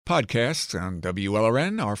Podcasts on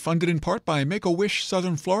WLRN are funded in part by Make-A-Wish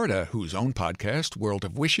Southern Florida, whose own podcast, World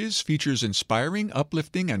of Wishes, features inspiring,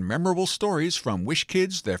 uplifting, and memorable stories from wish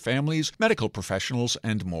kids, their families, medical professionals,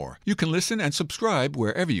 and more. You can listen and subscribe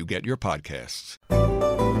wherever you get your podcasts.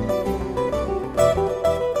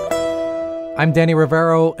 I'm Danny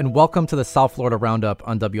Rivero, and welcome to the South Florida Roundup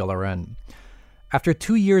on WLRN. After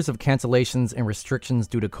 2 years of cancellations and restrictions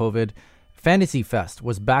due to COVID, Fantasy Fest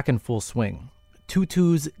was back in full swing.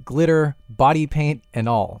 Tutus, glitter, body paint, and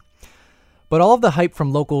all. But all of the hype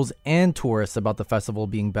from locals and tourists about the festival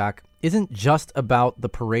being back isn't just about the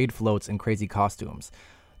parade floats and crazy costumes.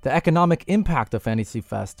 The economic impact of Fantasy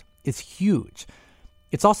Fest is huge.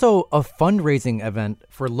 It's also a fundraising event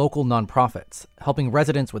for local nonprofits, helping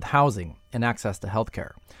residents with housing and access to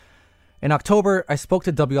healthcare. In October, I spoke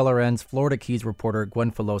to WLRN's Florida Keys reporter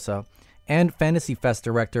Gwen Filosa and Fantasy Fest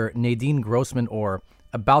director Nadine Grossman-Orr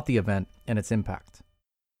about the event and its impact.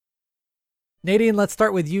 Nadine, let's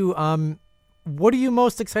start with you. What are you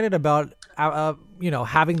most excited about,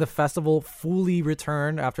 having the festival fully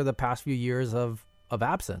return after the past few years of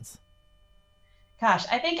absence? Gosh,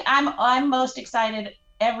 I think I'm most excited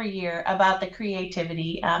every year about the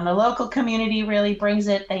creativity. The local community really brings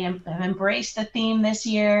it. They have embraced the theme this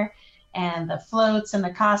year, and the floats and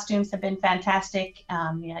the costumes have been fantastic.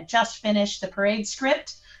 I just finished the parade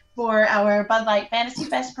script for our Bud Light Fantasy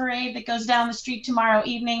Fest parade that goes down the street tomorrow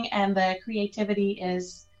evening, and the creativity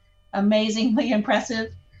is amazingly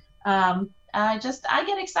impressive. I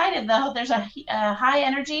get excited though. There's a high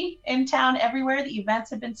energy in town everywhere. The events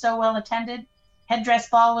have been so well attended. Headdress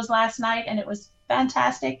Ball was last night, and it was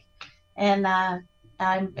fantastic. And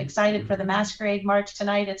I'm excited for the Masquerade March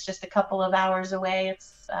tonight. It's just a couple of hours away.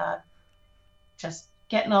 It's just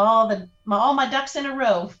getting all my ducks in a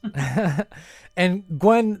row. And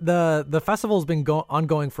Gwen, the festival's been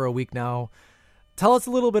ongoing for a week now. Tell us a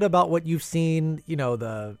little bit about what you've seen,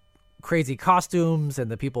 the crazy costumes and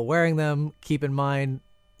the people wearing them. Keep in mind,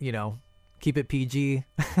 keep it PG.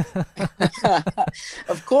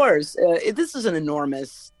 Of course. This is an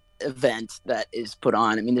enormous event that is put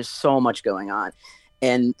on. I mean, there's so much going on.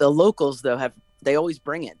 And the locals, though, they always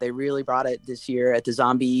bring it. They really brought it this year at the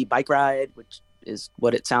zombie bike ride, which is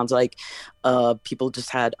what it sounds like. People just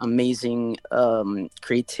had amazing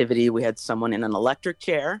creativity. We had someone in an electric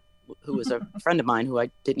chair who was a friend of mine who I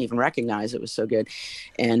didn't even recognize. It was so good.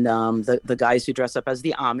 And the guys who dress up as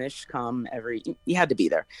the Amish come you had to be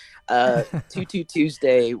there. Tutu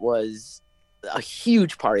Tuesday was a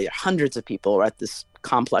huge party. Hundreds of people were at this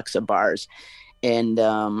complex of bars. And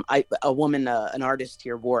a woman, an artist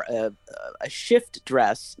here, wore a shift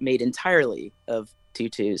dress made entirely of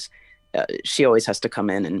tutus. She always has to come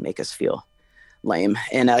in and make us feel lame.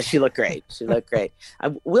 And she looked great.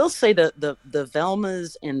 I will say the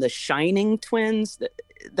Velmas and the Shining twins,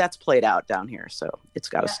 that's played out down here. So it's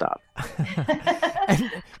got to stop.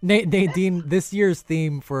 Nadine, this year's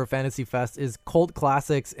theme for Fantasy Fest is cult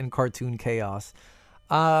classics and cartoon chaos.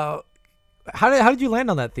 How did you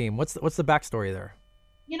land on that theme? What's the backstory there?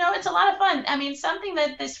 It's a lot of fun. I mean, something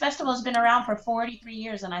that this festival has been around for 43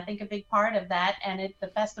 years, and I think a big part of that, and the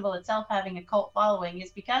festival itself having a cult following,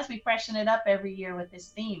 is because we freshen it up every year with this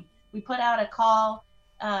theme. We put out a call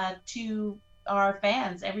to our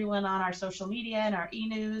fans, everyone on our social media and our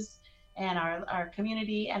e-news and our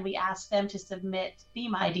community, and we ask them to submit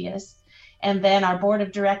theme ideas. And then our board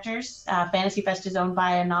of directors, Fantasy Fest is owned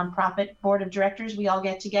by a nonprofit board of directors. We all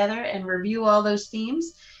get together and review all those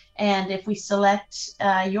themes. And if we select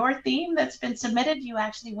your theme that's been submitted, you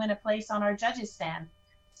actually win a place on our judges stand.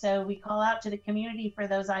 So we call out to the community for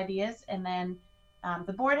those ideas. And then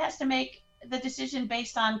the board has to make the decision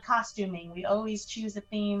based on costuming. We always choose a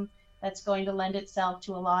theme that's going to lend itself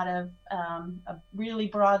to a lot of a really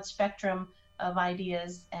broad spectrum of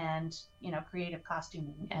ideas and, creative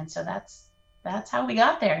costuming. And so that's how we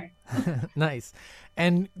got there. Nice.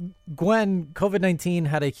 And Gwen, COVID-19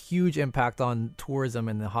 had a huge impact on tourism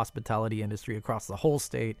and the hospitality industry across the whole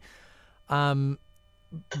state.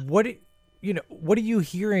 What are you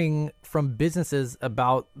hearing from businesses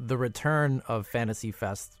about the return of Fantasy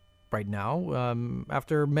Fest right now,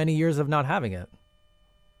 after many years of not having it?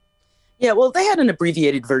 Yeah, well, they had an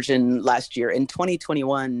abbreviated version last year. In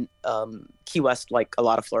 2021, Key West, like a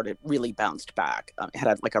lot of Florida, really bounced back. It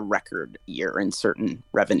had a record year in certain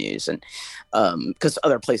revenues, and because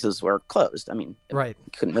other places were closed. I mean, right,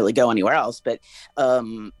 couldn't really go anywhere else. But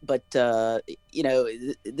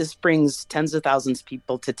this brings tens of thousands of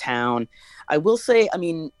people to town. I will say,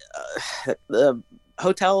 the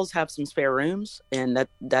hotels have some spare rooms, and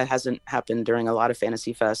that hasn't happened during a lot of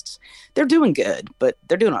Fantasy Fests. They're doing good, but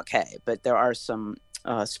they're doing okay. But there are some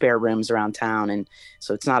spare rooms around town, and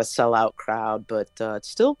so it's not a sellout crowd, but it's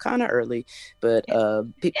still kind of early. But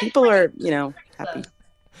people are, happy.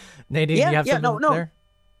 Nadine, you have something there?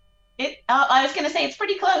 I was going to say it's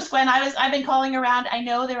pretty close. When I've been calling around. I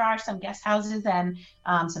know there are some guest houses and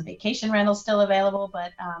some vacation rentals still available,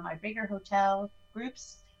 but our bigger hotel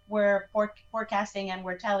groups were forecasting and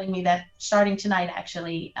were telling me that starting tonight,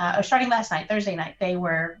 actually, or starting last night, Thursday night, they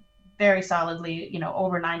were very solidly,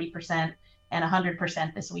 over 90% and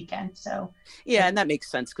 100% this weekend. So yeah, and that makes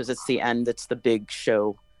sense because it's the end. It's the big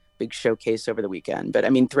showcase over the weekend. But I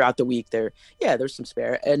mean, throughout the week, there's some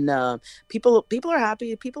spare, and people are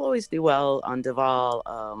happy. People always do well on Duval.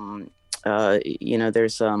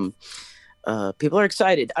 There's people are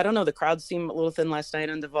excited. I don't know. The crowds seem a little thin last night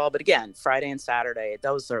on Duval, but again, Friday and Saturday,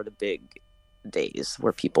 those are the big days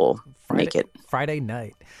where people make it. Friday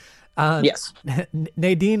night. Yes.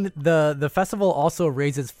 Nadine, the festival also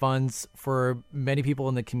raises funds for many people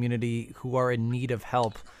in the community who are in need of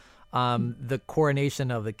help. The coronation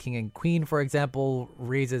of the King and Queen, for example,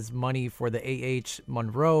 raises money for the A.H.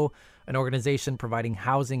 Monroe, an organization providing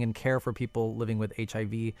housing and care for people living with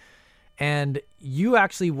HIV. And you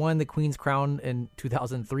actually won the Queen's Crown in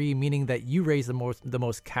 2003, meaning that you raised the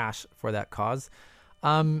most cash for that cause.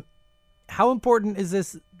 How important is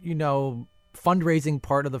this, fundraising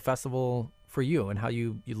part of the festival for you, and how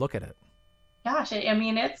you look at it? Gosh, I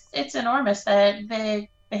mean, it's enormous. The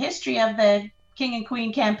history of the King and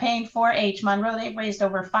Queen campaign for H. Monroe, they've raised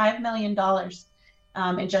over $5 million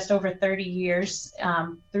in just over 30 years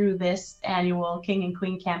through this annual King and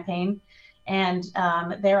Queen campaign. And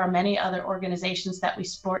there are many other organizations that we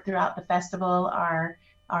support throughout the festival. Our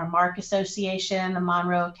MARC Association, the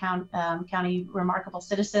Monroe County Remarkable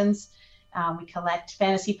Citizens. We collect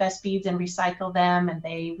Fantasy Fest beads and recycle them, and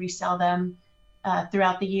they resell them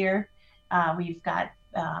throughout the year. We've got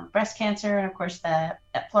breast cancer, and of course the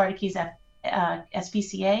Florida Keys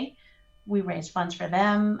SPCA. We raise funds for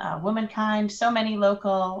them. Womankind. So many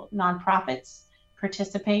local nonprofits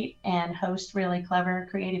participate and host really clever,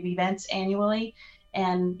 creative events annually,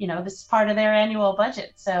 and this is part of their annual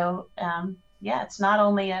budget. So it's not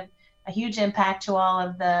only a huge impact to all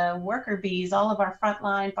of the worker bees, all of our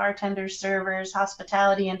frontline bartenders, servers,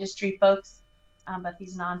 hospitality industry folks, but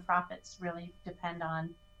these nonprofits really depend on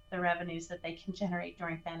the revenues that they can generate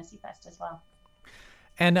during Fantasy Fest as well.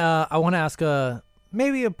 And I want to ask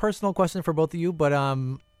maybe a personal question for both of you, but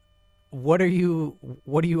what are you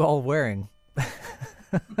all wearing?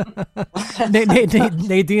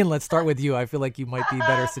 Nadine, let's start with you. I feel like you might be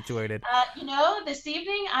better situated. This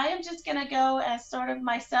evening I am just going to go as sort of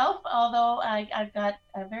myself, although I've got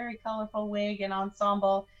a very colorful wig and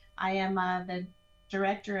ensemble. I am the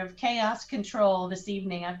director of chaos control this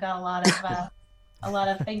evening. I've got a lot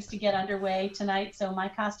of things to get underway tonight, so my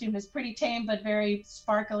costume is pretty tame but very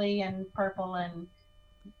sparkly and purple and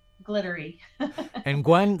glittery. And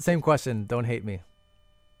Gwen, same question. Don't hate me.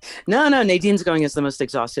 No, Nadine's going as the most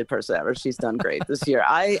exhausted person ever. She's done great this year.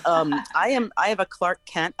 I have a Clark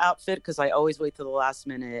Kent outfit because I always wait till the last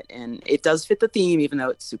minute, and it does fit the theme even though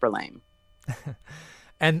it's super lame.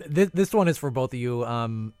 And this one is for both of you.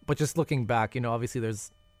 But just looking back, obviously there's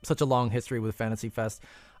such a long history with Fantasy Fest.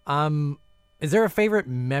 Is there a favorite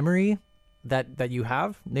memory that you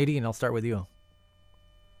have? Nadine, I'll start with you.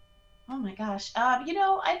 Oh my gosh.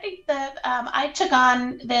 I think that I took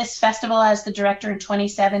on this festival as the director in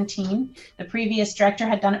 2017. The previous director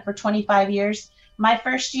had done it for 25 years. My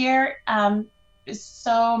first year is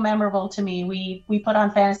so memorable to me. We put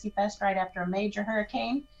on Fantasy Fest right after a major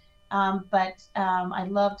hurricane, but I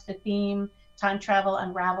loved the theme, Time Travel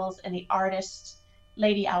Unravels, and the artist,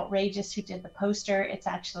 Lady Outrageous, who did the poster. It's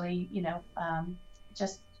actually,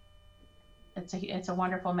 it's a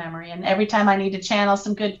wonderful memory. And every time I need to channel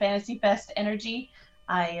some good Fantasy Fest energy,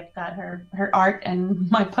 I have got her art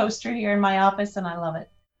and my poster here in my office, and I love it.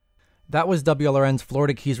 That was WLRN's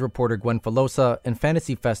Florida Keys reporter Gwen Filosa and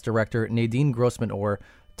Fantasy Fest director Nadine Grossman-Orr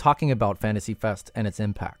talking about Fantasy Fest and its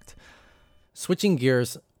impact. Switching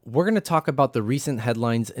gears, we're going to talk about the recent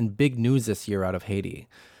headlines and big news this year out of Haiti.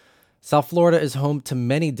 South Florida is home to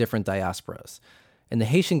many different diasporas, and the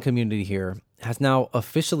Haitian community here has now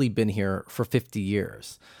officially been here for 50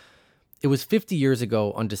 years. It was 50 years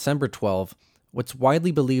ago on December 12, what's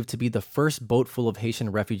widely believed to be the first boat full of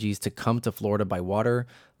Haitian refugees to come to Florida by water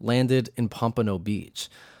landed in Pompano Beach.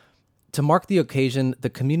 To mark the occasion, the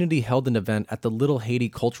community held an event at the Little Haiti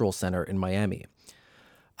Cultural Center in Miami.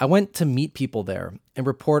 I went to meet people there and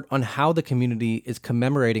report on how the community is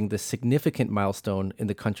commemorating this significant milestone in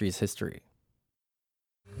the country's history.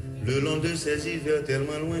 Le long de ces hivers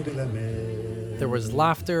tellement loin de la mer. There was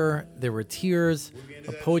laughter, there were tears,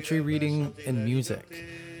 a poetry reading, and music.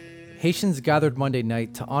 Haitians gathered Monday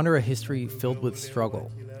night to honor a history filled with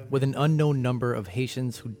struggle, with an unknown number of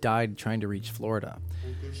Haitians who died trying to reach Florida,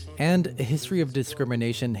 and a history of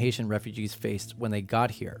discrimination Haitian refugees faced when they got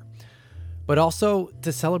here, but also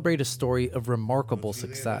to celebrate a story of remarkable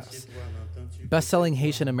success. Best-selling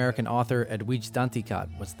Haitian-American author Edwidge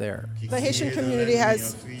Danticat was there. The Haitian community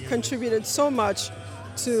has contributed so much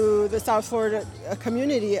to the South Florida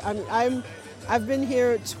community. I've been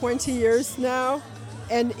here 20 years now,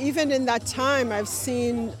 and even in that time, I've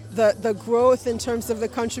seen the growth in terms of the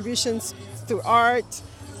contributions through art,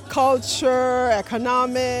 culture,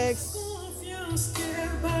 economics.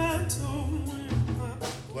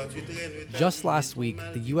 Just last week,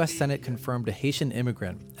 the U.S. Senate confirmed a Haitian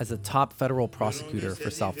immigrant as the top federal prosecutor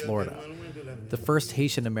for South Florida, the first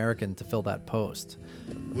Haitian American to fill that post.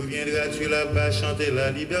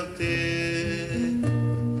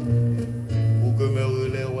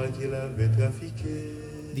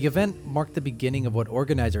 The event marked the beginning of what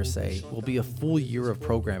organizers say will be a full year of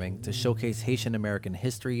programming to showcase Haitian American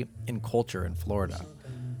history and culture in Florida.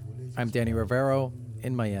 I'm Danny Rivero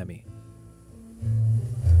in Miami.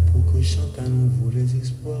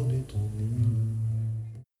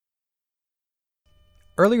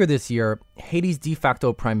 Earlier this year, Haiti's de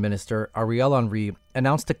facto Prime Minister, Ariel Henry,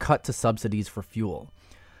 announced a cut to subsidies for fuel.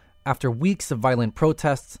 After weeks of violent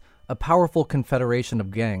protests, a powerful confederation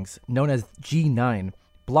of gangs, known as G9,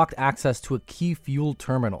 blocked access to a key fuel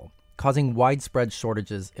terminal, causing widespread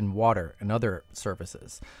shortages in water and other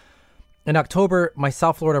services. In October, my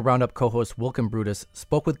South Florida Roundup co-host Wilkin Brutus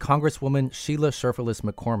spoke with Congresswoman Sheila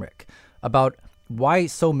Cherfilus-McCormick about why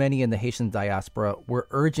so many in the Haitian diaspora were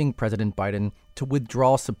urging President Biden to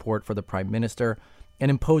withdraw support for the Prime Minister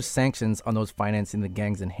and impose sanctions on those financing the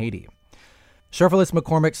gangs in Haiti.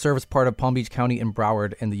 Cherfilus-McCormick serves part of Palm Beach County in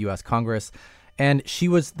Broward in the U.S. Congress, and she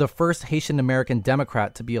was the first Haitian-American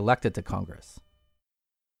Democrat to be elected to Congress.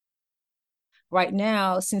 Right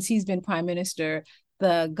now, since he's been Prime Minister,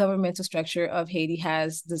 the governmental structure of Haiti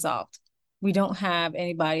has dissolved. We don't have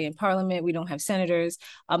anybody in parliament. We don't have senators.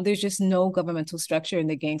 There's just no governmental structure, and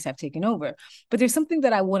the gangs have taken over. But there's something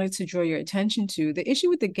that I wanted to draw your attention to. The issue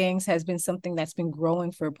with the gangs has been something that's been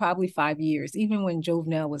growing for probably 5 years, even when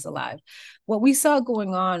Jovenel was alive. What we saw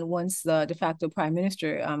going on once the de facto prime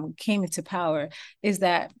minister came into power is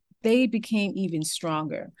that they became even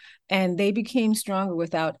stronger, and they became stronger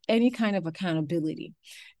without any kind of accountability.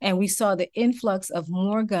 And we saw the influx of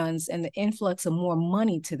more guns and the influx of more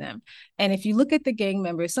money to them. And if you look at the gang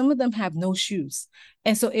members, some of them have no shoes.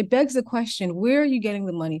 And so it begs the question, where are you getting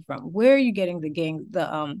the money from? Where are you getting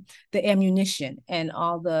the ammunition and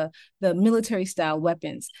all the military style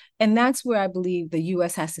weapons? And that's where I believe the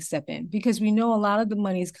U.S. has to step in, because we know a lot of the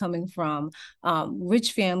money is coming from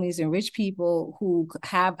rich families and rich people who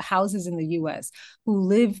have houses in the U.S., who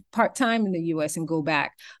live part-time in the U.S. and go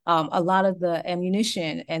back. A lot of the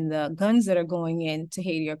ammunition and the guns that are going into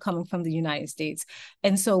Haiti are coming from the United States.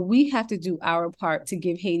 And so we have to do our part to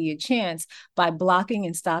give Haiti a chance by blocking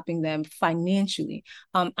and stopping them financially.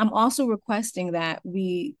 I'm also requesting that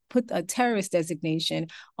we put a terrorist designation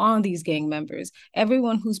on these gang members.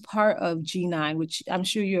 Everyone who's part of G9, which I'm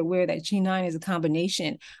sure you're aware that G9 is a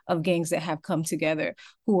combination of gangs that have come together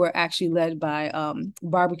who are actually led by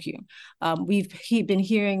Barbecue. We've been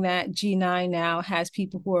hearing that G9 now has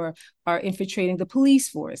people who are infiltrating the police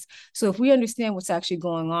force. So if we understand what's actually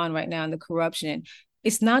going on right now in the corruption,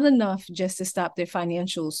 it's not enough just to stop their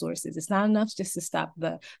financial sources. It's not enough just to stop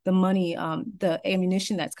the money, the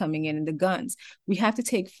ammunition that's coming in and the guns. We have to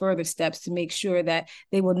take further steps to make sure that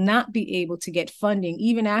they will not be able to get funding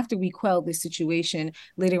even after we quell this situation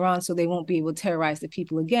later on, so they won't be able to terrorize the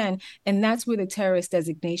people again. And that's where the terrorist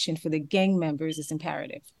designation for the gang members is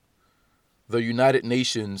imperative. The United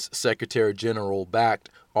Nations Secretary General backed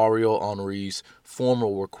Ariel Henry's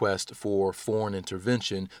formal request for foreign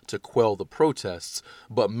intervention to quell the protests,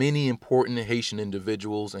 but many important Haitian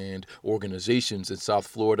individuals and organizations in South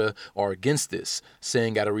Florida are against this,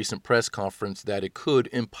 saying at a recent press conference that it could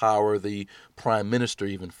empower the prime minister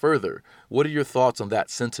even further. What are your thoughts on that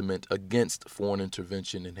sentiment against foreign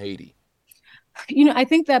intervention in Haiti? I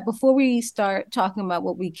think that before we start talking about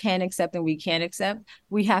what we can accept and we can't accept,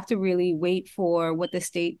 we have to really wait for what the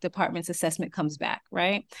State Department's assessment comes back,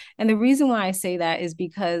 right? And the reason why I say that is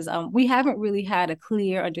because we haven't really had a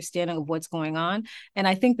clear understanding of what's going on. And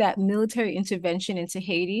I think that military intervention into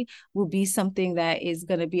Haiti will be something that is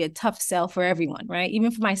going to be a tough sell for everyone, right?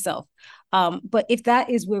 Even for myself. But if that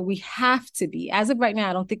is where we have to be, as of right now,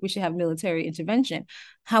 I don't think we should have military intervention.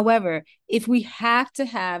 However, if we have to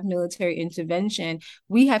have military intervention,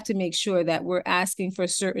 we have to make sure that we're asking for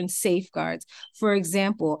certain safeguards. For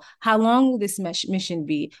example, how long will this mission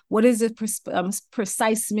be? What is the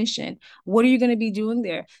precise mission? What are you going to be doing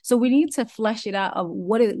there? So we need to flesh it out of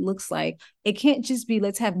what it looks like. It can't just be,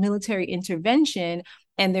 let's have military intervention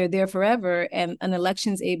and they're there forever and an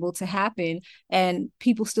election's able to happen and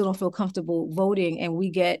people still don't feel comfortable voting and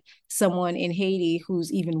we get someone in Haiti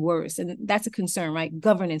who's even worse. And that's a concern, right?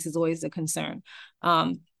 Governance is always a concern.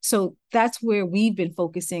 So that's where we've been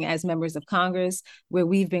focusing as members of Congress, where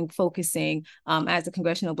we've been focusing as the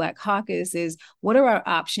Congressional Black Caucus is what are our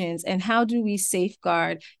options and how do we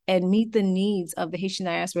safeguard and meet the needs of the Haitian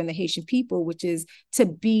diaspora and the Haitian people, which is to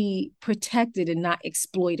be protected and not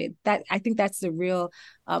exploited. That I think that's the real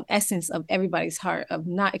essence of everybody's heart of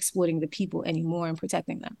not exploiting the people anymore and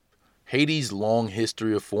protecting them. Haiti's long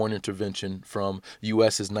history of foreign intervention, from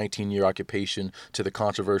U.S.'s 19-year occupation to the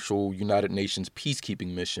controversial United Nations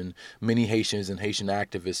peacekeeping mission, many Haitians and Haitian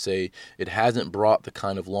activists say it hasn't brought the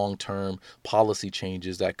kind of long-term policy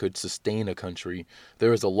changes that could sustain a country.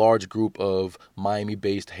 There is a large group of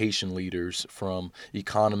Miami-based Haitian leaders, from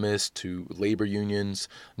economists to labor unions,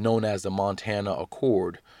 known as the Montana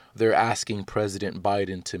Accord. They're asking President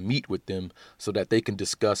Biden to meet with them so that they can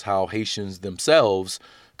discuss how Haitians themselves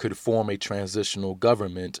could form a transitional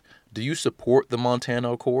government. Do you support the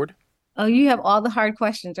Montana Accord? Oh, you have all the hard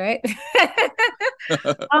questions, right?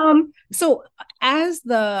 So as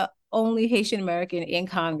the only Haitian American in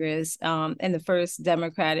Congress and the first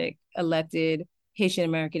Democratic elected Haitian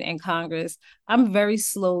American in Congress, I'm very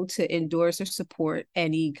slow to endorse or support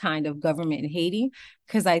any kind of government in Haiti,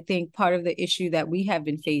 because I think part of the issue that we have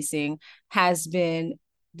been facing has been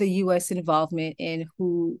the U.S. involvement in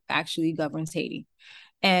who actually governs Haiti.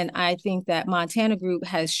 And I think that Montana Group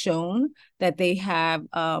has shown that they have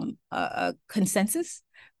a consensus.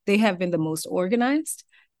 They have been the most organized.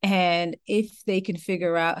 And if they can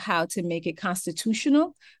figure out how to make it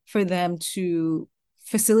constitutional for them to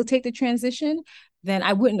facilitate the transition, then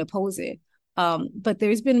I wouldn't oppose it. But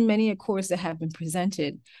there's been many accords that have been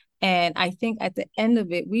presented. And I think at the end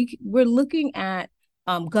of it, we're looking at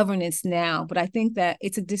governance now, but I think that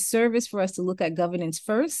it's a disservice for us to look at governance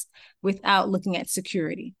first without looking at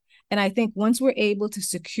security. And I think once we're able to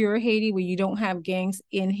secure Haiti, where you don't have gangs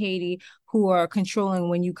in Haiti who are controlling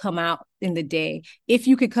when you come out in the day, if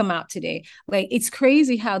you could come out today, like it's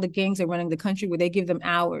crazy how the gangs are running the country where they give them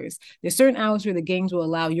hours. There's certain hours where the gangs will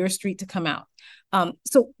allow your street to come out.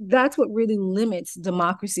 So that's what really limits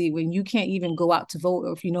democracy, when you can't even go out to vote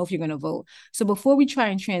or if you know if you're going to vote. So before we try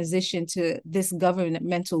and transition to this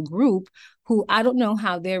governmental group, who I don't know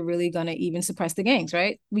how they're really going to even suppress the gangs,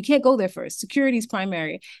 right? We can't go there first. Security is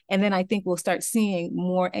primary. And then I think we'll start seeing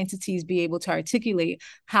more entities be able to articulate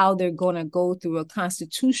how they're going to go through a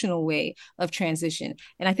constitutional way of transition.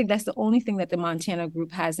 And I think that's the only thing that the Montana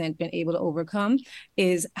Group hasn't been able to overcome,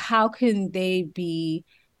 is how can they be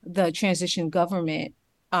the transition government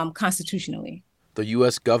constitutionally. The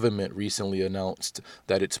U.S. government recently announced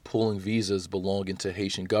that it's pulling visas belonging to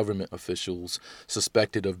Haitian government officials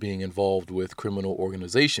suspected of being involved with criminal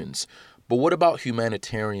organizations. But what about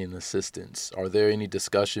humanitarian assistance? Are there any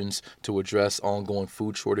discussions to address ongoing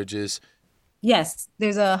food shortages? Yes,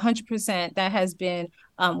 there's 100%. That has been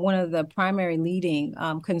one of the primary leading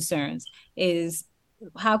concerns, is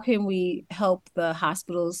how can we help the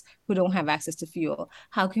hospitals who don't have access to fuel?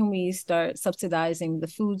 How can we start subsidizing the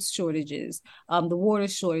food shortages, the water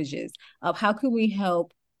shortages? How can we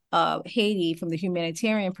help Haiti from the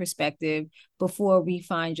humanitarian perspective before we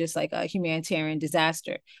find just like a humanitarian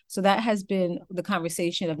disaster? So that has been the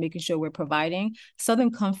conversation of making sure we're providing.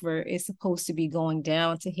 Southern Comfort is supposed to be going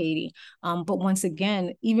down to Haiti. But once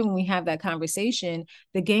again, even when we have that conversation,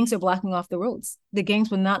 the gangs are blocking off the roads. The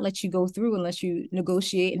gangs will not let you go through unless you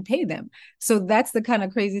negotiate and pay them. So that's the kind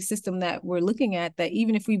of crazy system that we're looking at, that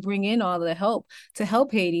even if we bring in all the help to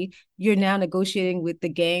help Haiti, you're now negotiating with the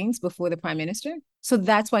gangs before the prime minister. So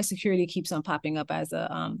that's why security keeps on popping up as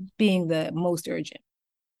being the most urgent.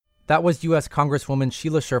 That was U.S. Congresswoman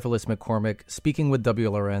Sheila Cherfilus-McCormick speaking with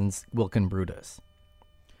WLRN's Wilkin Brutus.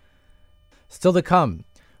 Still to come,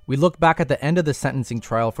 we look back at the end of the sentencing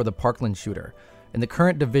trial for the Parkland shooter and the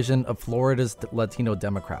current division of Florida's Latino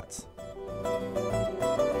Democrats.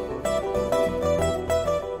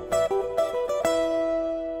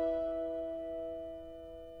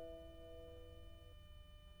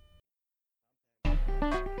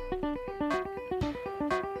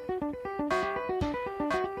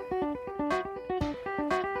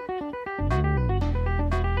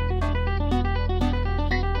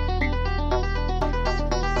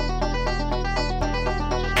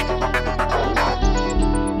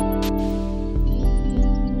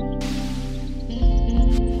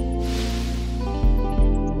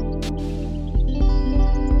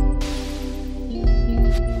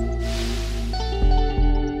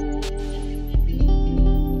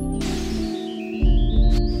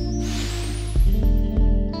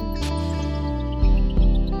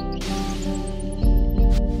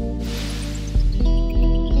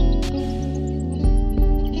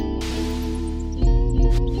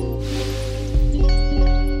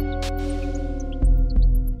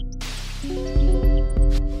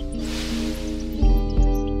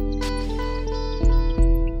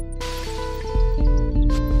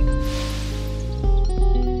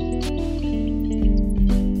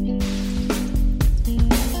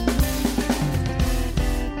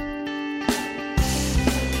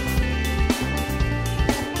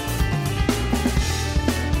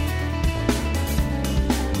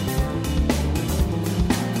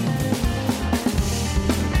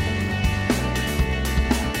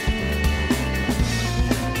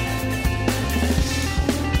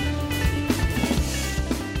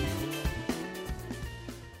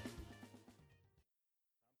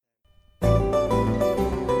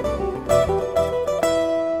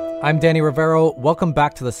 I'm Danny Rivero. Welcome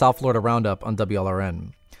back to the South Florida Roundup on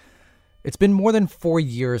WLRN. It's been more than 4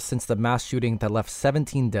 years since the mass shooting that left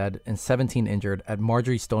 17 dead and 17 injured at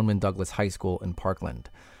Marjorie Stoneman Douglas High School in Parkland.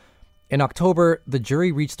 In October, the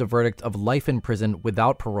jury reached a verdict of life in prison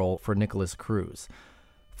without parole for Nicholas Cruz.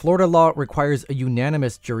 Florida law requires a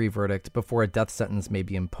unanimous jury verdict before a death sentence may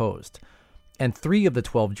be imposed, and 3 of the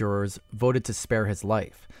 12 jurors voted to spare his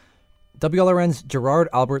life. WLRN's Gerard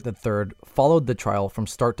Albert III followed the trial from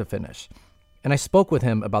start to finish, and I spoke with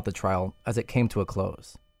him about the trial as it came to a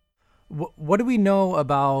close. What do we know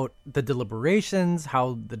about the deliberations,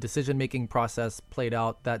 how the decision-making process played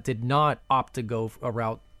out that did not opt to go a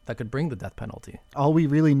route that could bring the death penalty? All we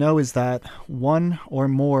really know is that one or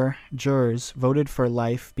more jurors voted for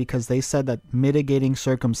life because they said that mitigating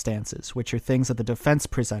circumstances, which are things that the defense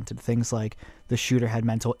presented, things like the shooter had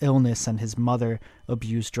mental illness and his mother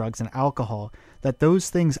abused drugs and alcohol, that those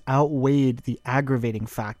things outweighed the aggravating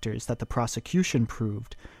factors that the prosecution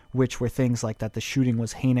proved, which were things like that the shooting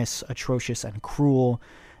was heinous, atrocious, and cruel,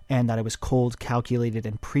 and that it was cold, calculated,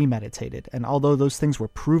 and premeditated. And although those things were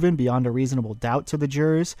proven beyond a reasonable doubt to the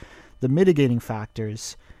jurors, the mitigating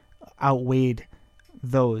factors outweighed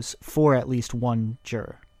those for at least one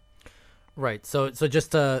juror. Right. So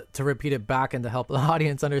just to repeat it back and to help the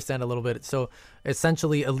audience understand a little bit. So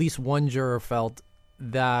essentially, at least one juror felt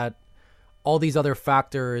that all these other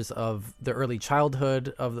factors of the early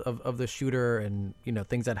childhood of the shooter and,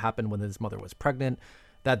 things that happened when his mother was pregnant,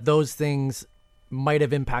 that those things might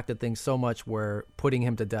have impacted things so much where putting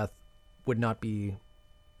him to death would not be,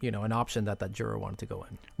 an option that juror wanted to go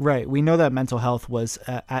in. Right. We know that mental health was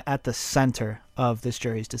at the center of this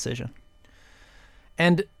jury's decision.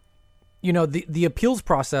 And, the appeals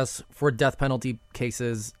process for death penalty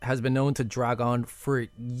cases has been known to drag on for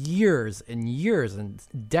years and years and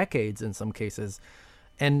decades in some cases.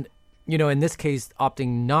 And, in this case,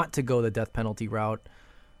 opting not to go the death penalty route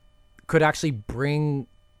could actually bring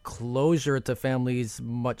closure to families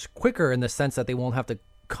much quicker in the sense that they won't have to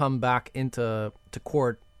come back into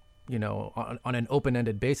court, on an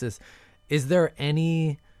open-ended basis. Is there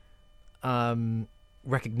any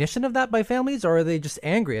recognition of that by families, or are they just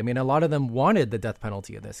angry? I mean, a lot of them wanted the death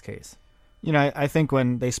penalty in this case. I think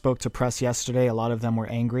when they spoke to press yesterday, a lot of them were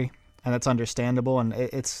angry, and that's understandable. And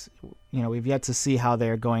it's, we've yet to see how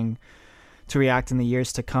they're going to react in the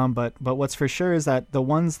years to come. But what's for sure is that the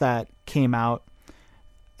ones that came out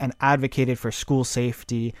and advocated for school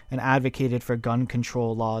safety and advocated for gun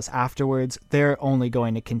control laws afterwards, they're only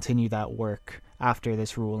going to continue that work after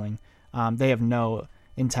this ruling. They have no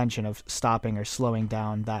intention of stopping or slowing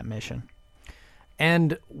down that mission.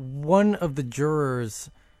 And one of the jurors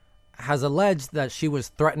has alleged that she was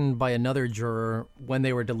threatened by another juror when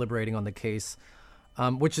they were deliberating on the case,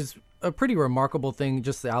 which is a pretty remarkable thing,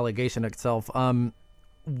 just the allegation itself.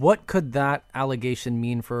 What could that allegation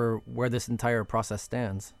mean for where this entire process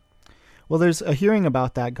stands? Well, there's a hearing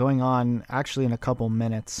about that going on actually in a couple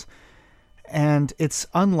minutes. And it's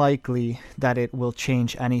unlikely that it will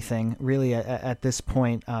change anything. Really, at this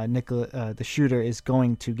point, the shooter is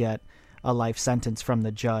going to get a life sentence from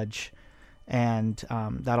the judge. And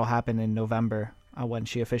that'll happen in November when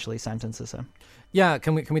she officially sentences him. Yeah,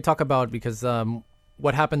 can we talk about, because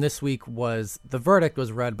what happened this week was the verdict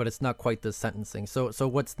was read, but it's not quite the sentencing. So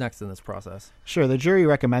what's next in this process? Sure, the jury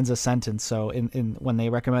recommends a sentence. So when they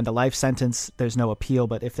recommend a life sentence, there's no appeal.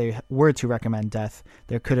 But if they were to recommend death,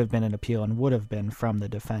 there could have been an appeal and would have been from the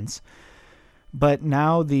defense. But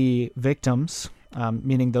now the victims,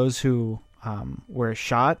 meaning those who were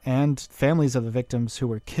shot and families of the victims who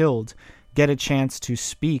were killed, get a chance to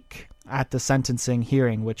speak at the sentencing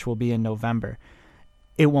hearing, which will be in November.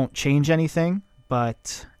 It won't change anything,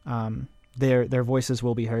 but their voices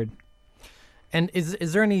will be heard. And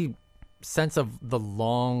is there any sense of the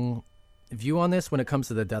long view on this when it comes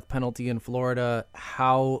to the death penalty in Florida?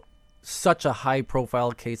 How such a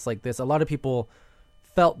high-profile case like this, a lot of people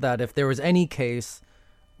felt that if there was any case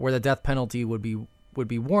where the death penalty would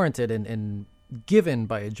be warranted and given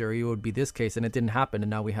by a jury, it would be this case, and it didn't happen. And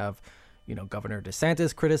now we have, Governor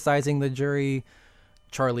DeSantis criticizing the jury,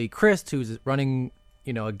 Charlie Crist, who's running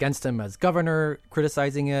against him as governor,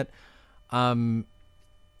 criticizing it. The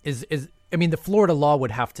Florida law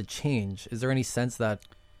would have to change. Is there any sense that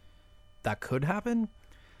could happen?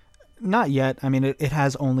 Not yet. I mean, it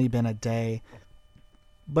has only been a day.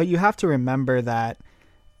 But you have to remember that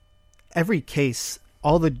every case,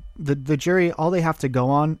 all the jury, all they have to go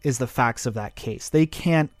on is the facts of that case. They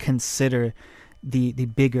can't consider the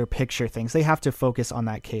bigger picture things. They have to focus on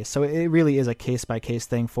that case. So it really is a case-by-case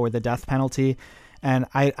thing for the death penalty. And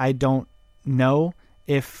I don't know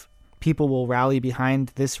if people will rally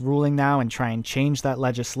behind this ruling now and try and change that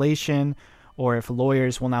legislation, or if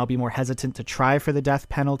lawyers will now be more hesitant to try for the death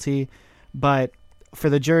penalty. But for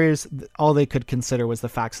the jurors, all they could consider was the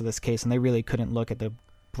facts of this case, and they really couldn't look at the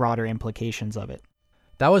broader implications of it.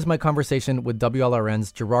 That was my conversation with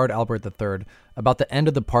WLRN's Gerard Albert III about the end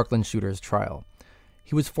of the Parkland shooter's trial.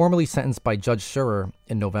 He was formally sentenced by Judge Scherer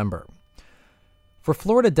in November. For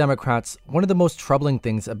Florida Democrats, one of the most troubling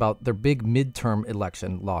things about their big midterm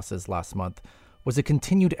election losses last month was a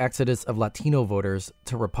continued exodus of Latino voters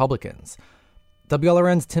to Republicans.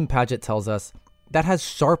 WLRN's Tim Padgett tells us that has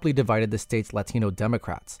sharply divided the state's Latino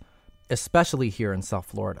Democrats, especially here in South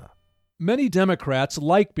Florida. Many Democrats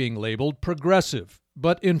like being labeled progressive,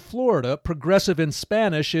 but in Florida, progressive in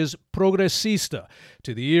Spanish is progresista.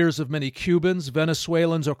 To the ears of many Cubans,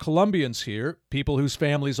 Venezuelans, or Colombians here, people whose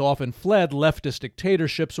families often fled leftist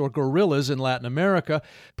dictatorships or guerrillas in Latin America,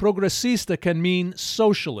 progresista can mean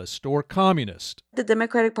socialist or communist. The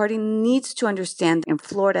Democratic Party needs to understand in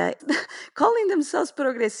Florida, calling themselves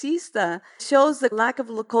progresista shows the lack of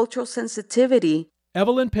cultural sensitivity.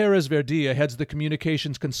 Evelyn Perez-Verdia heads the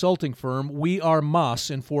communications consulting firm We Are Mas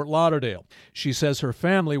in Fort Lauderdale. She says her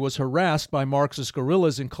family was harassed by Marxist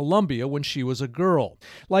guerrillas in Colombia when she was a girl.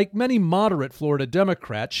 Like many moderate Florida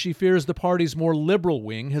Democrats, she fears the party's more liberal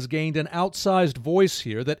wing has gained an outsized voice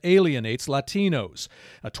here that alienates Latinos.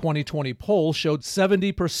 A 2020 poll showed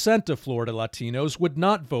 70% of Florida Latinos would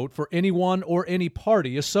not vote for anyone or any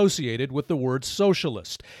party associated with the word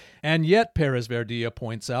socialist. And yet, Perez-Verdia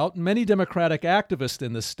points out, many Democratic activists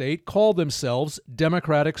in the state call themselves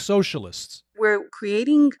Democratic Socialists. We're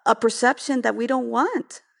creating a perception that we don't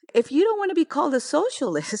want. If you don't want to be called a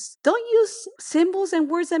socialist, don't use symbols and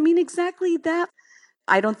words that mean exactly that.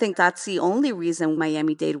 I don't think that's the only reason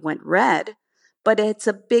Miami-Dade went red, but it's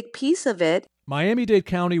a big piece of it. Miami-Dade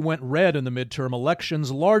County went red in the midterm elections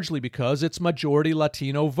largely because its majority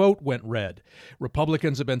Latino vote went red.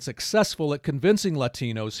 Republicans have been successful at convincing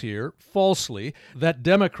Latinos here, falsely, that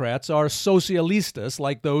Democrats are socialistas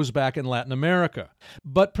like those back in Latin America.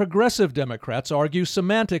 But progressive Democrats argue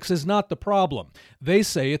semantics is not the problem. They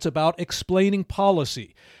say it's about explaining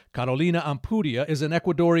policy. Carolina Ampudia is an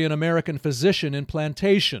Ecuadorian-American physician in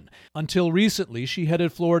Plantation. Until recently, she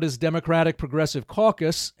headed Florida's Democratic Progressive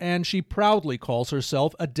Caucus, and she proudly calls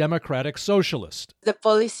herself a Democratic Socialist. The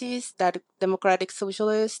policies that Democratic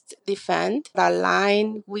Socialists defend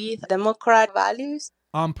align with Democrat values.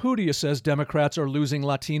 Ampudia says Democrats are losing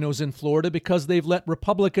Latinos in Florida because they've let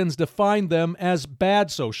Republicans define them as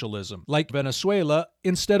bad socialism, like Venezuela,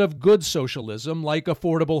 instead of good socialism, like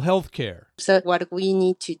affordable health care. So what we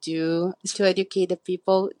need to do is to educate the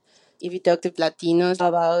people. If you talk to Latinos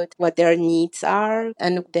about what their needs are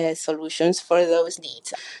and the solutions for those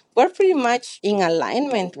needs, we're pretty much in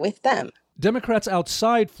alignment with them. Democrats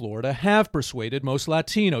outside Florida have persuaded most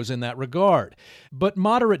Latinos in that regard. But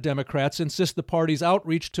moderate Democrats insist the party's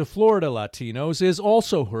outreach to Florida Latinos is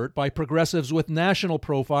also hurt by progressives with national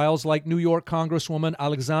profiles like New York Congresswoman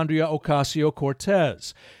Alexandria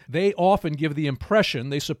Ocasio-Cortez. They often give the impression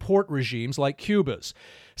they support regimes like Cuba's.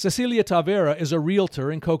 Cecilia Tavera is a realtor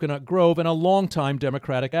in Coconut Grove and a longtime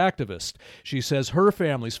Democratic activist. She says her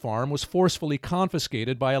family's farm was forcefully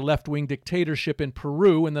confiscated by a left-wing dictatorship in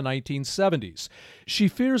Peru in the 1970s. She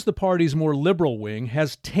fears the party's more liberal wing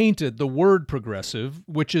has tainted the word progressive,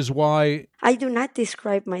 which is why... I do not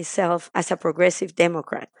describe myself as a progressive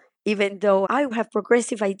Democrat. Even though I have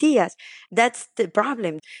progressive ideas, that's the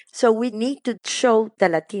problem. So we need to show the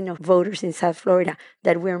Latino voters in South Florida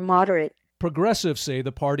that we're moderate. Progressives say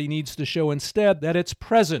the party needs to show instead that it's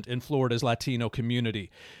present in Florida's Latino community.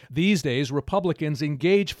 These days, Republicans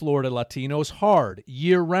engage Florida Latinos hard,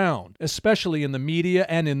 year-round, especially in the media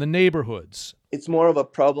and in the neighborhoods. It's more of a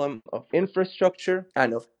problem of infrastructure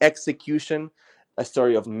and of execution, a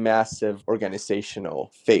story of massive organizational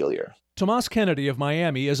failure. Tomas Kennedy of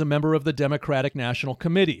Miami is a member of the Democratic National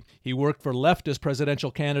Committee. He worked for leftist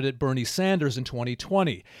presidential candidate Bernie Sanders in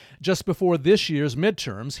 2020. Just before this year's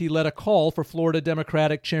midterms, he led a call for Florida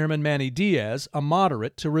Democratic Chairman Manny Diaz, a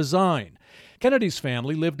moderate, to resign. Kennedy's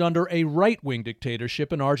family lived under a right-wing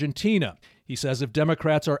dictatorship in Argentina. He says if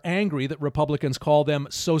Democrats are angry that Republicans call them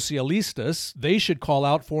socialistas, they should call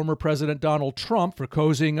out former President Donald Trump for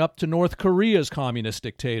cozying up to North Korea's communist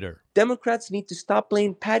dictator. Democrats need to stop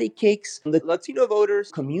playing patty cakes in the Latino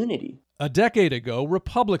voters' community. A decade ago,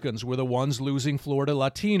 Republicans were the ones losing Florida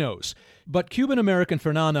Latinos. But Cuban-American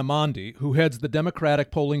Fernanda Amandi, who heads the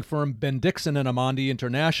Democratic polling firm Ben Dixon and Amandi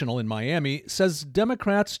International in Miami, says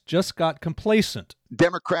Democrats just got complacent.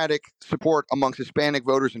 Democratic support amongst Hispanic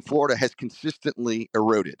voters in Florida has consistently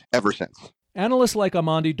eroded ever since. Analysts like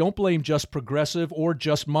Amandi don't blame just progressive or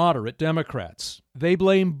just moderate Democrats. They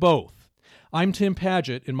blame both. I'm Tim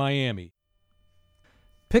Padgett in Miami.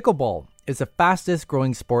 Pickleball is the fastest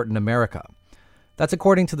growing sport in America. That's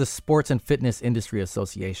according to the Sports and Fitness Industry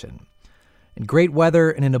Association. And great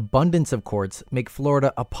weather and an abundance of courts make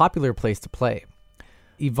Florida a popular place to play.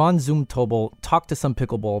 Yvonne Zumtobel talked to some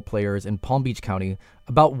pickleball players in Palm Beach County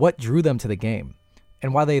about what drew them to the game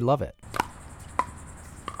and why they love it.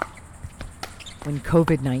 When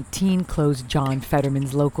COVID-19 closed John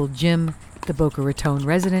Fetterman's local gym, the Boca Raton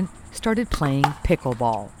resident started playing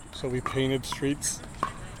pickleball. So we painted streets,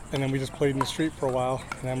 and then we just played in the street for a while,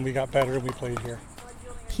 and then we got better and we played here.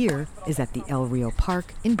 Here is at the El Rio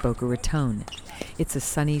Park in Boca Raton. It's a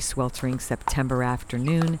sunny, sweltering September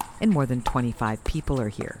afternoon, and more than 25 people are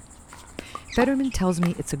here. Fetterman tells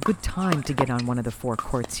me it's a good time to get on one of the 4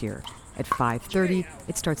 courts here. At 5:30,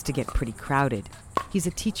 it starts to get pretty crowded. He's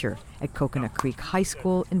a teacher at Coconut Creek High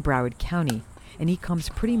School in Broward County, and he comes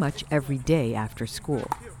pretty much every day after school.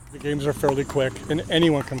 The games are fairly quick, and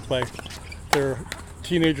anyone can play. There are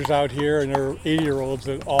teenagers out here, and there are 80-year-olds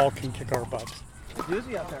that all can kick our butts.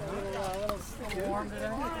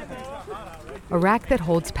 A rack that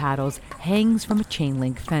holds paddles hangs from a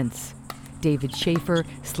chain-link fence. David Schaefer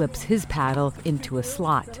slips his paddle into a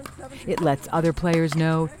slot. It lets other players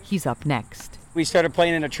know he's up next. We started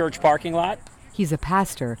playing in a church parking lot. He's a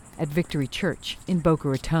pastor at Victory Church in Boca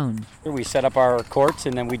Raton. We set up our courts,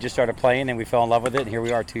 and then we just started playing, and we fell in love with it, and here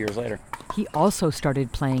we are 2 years later. He also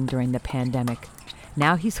started playing during the pandemic.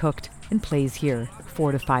 Now he's hooked and plays here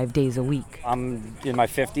 4 to 5 days a week. I'm in my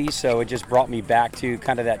 50s, so it just brought me back to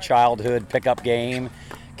kind of that childhood pickup game,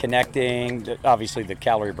 connecting. Obviously, the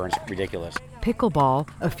calorie burn's ridiculous. Pickleball,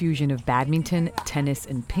 a fusion of badminton, tennis,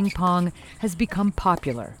 and ping pong, has become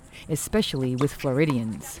popular, especially with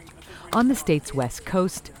Floridians. On the state's west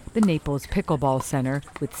coast, the Naples Pickleball Center,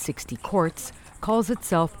 with 60 courts, calls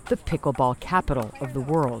itself the pickleball capital of the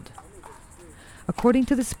world. According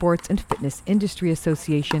to the Sports and Fitness Industry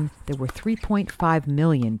Association, there were 3.5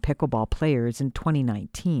 million pickleball players in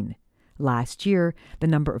 2019. Last year, the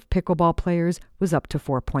number of pickleball players was up to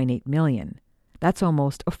 4.8 million. That's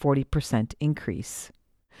almost a 40% increase.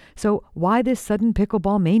 So why this sudden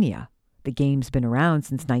pickleball mania? The game's been around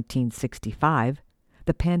since 1965.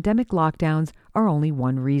 The pandemic lockdowns are only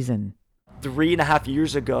one reason. 3.5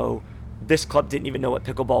 years ago, this club didn't even know what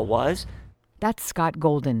pickleball was. That's Scott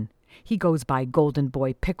Golden. He goes by Golden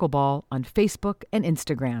Boy Pickleball on Facebook and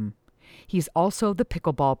Instagram. He's also the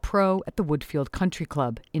pickleball pro at the Woodfield Country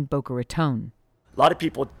Club in Boca Raton. A lot of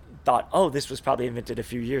people thought, oh, this was probably invented a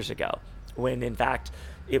few years ago, when in fact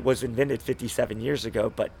it was invented 57 years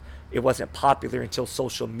ago, but it wasn't popular until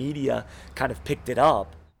social media kind of picked it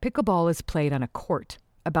up. Pickleball is played on a court,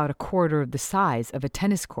 about a quarter of the size of a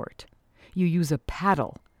tennis court. You use a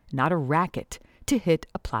paddle, not a racket, to hit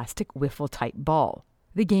a plastic wiffle-type ball.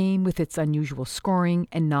 The game, with its unusual scoring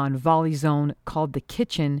and non-volley zone called the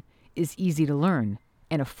kitchen, is easy to learn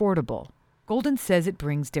and affordable. Golden says it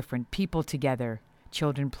brings different people together.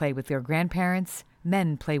 Children play with their grandparents,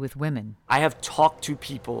 men play with women. I have talked to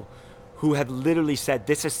people who have literally said,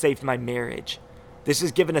 this has saved my marriage. This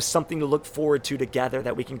has given us something to look forward to together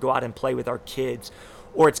that we can go out and play with our kids.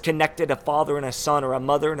 Or it's connected a father and a son or a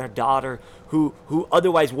mother and a daughter who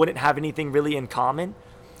otherwise wouldn't have anything really in common.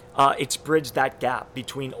 It's bridged that gap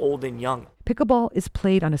between old and young. Pickleball is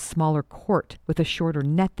played on a smaller court with a shorter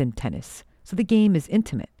net than tennis, so the game is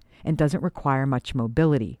intimate and doesn't require much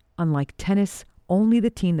mobility. Unlike tennis, only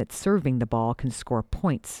the team that's serving the ball can score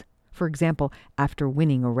points. For example, after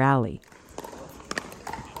winning a rally.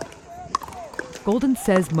 Golden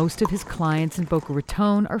says most of his clients in Boca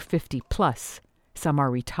Raton are 50 plus. Some are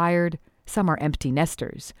retired, some are empty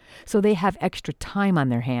nesters, so they have extra time on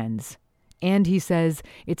their hands. And he says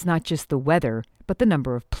it's not just the weather, but the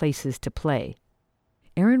number of places to play.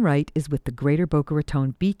 Erin Wright is with the Greater Boca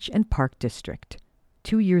Raton Beach and Park District.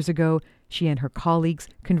 2 years ago, she and her colleagues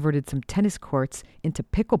converted some tennis courts into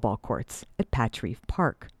pickleball courts at Patch Reef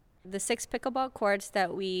Park. The 6 pickleball courts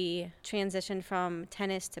that we transitioned from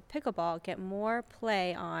tennis to pickleball get more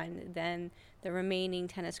play on than the remaining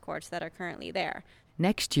tennis courts that are currently there.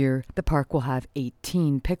 Next year, the park will have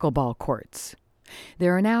 18 pickleball courts.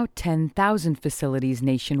 There are now 10,000 facilities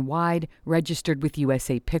nationwide registered with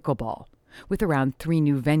USA Pickleball, with around 3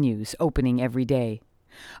 new venues opening every day.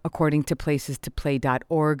 According to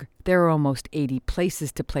placestoplay.org, there are almost 80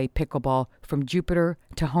 places to play pickleball from Jupiter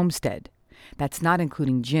to Homestead. That's not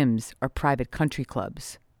including gyms or private country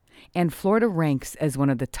clubs. And Florida ranks as one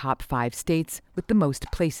of the top 5 states with the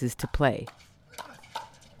most places to play.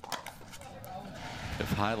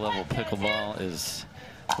 If high-level pickleball is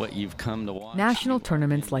what you've come to watch. National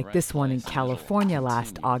tournaments like this one in California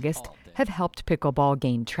last August have helped pickleball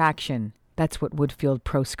gain traction. That's what Woodfield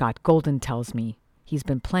pro Scott Golden tells me. He's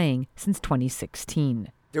been playing since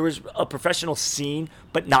 2016. There was a professional scene,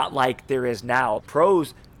 but not like there is now.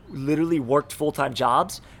 Pros literally worked full-time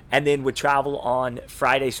jobs and then would travel on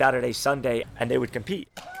Friday, Saturday, Sunday, and they would compete.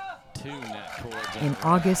 In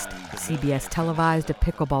August, CBS televised a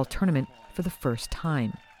pickleball tournament for the first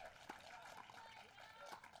time.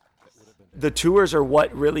 The tours are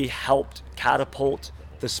what really helped catapult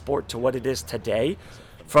the sport to what it is today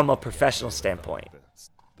from a professional standpoint.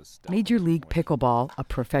 Major League Pickleball, a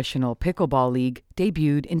professional pickleball league,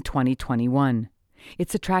 debuted in 2021.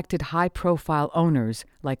 It's attracted high-profile owners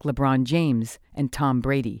like LeBron James and Tom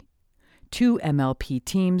Brady. 2 MLP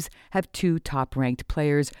teams have 2 top-ranked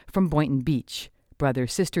players from Boynton Beach,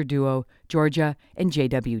 brother-sister duo Georgia and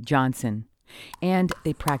J.W. Johnson. And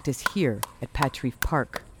they practice here at Patreef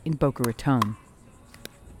Park in Boca Raton.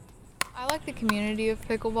 I like the community of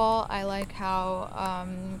pickleball. I like how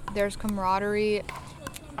there's camaraderie.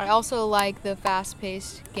 I also like the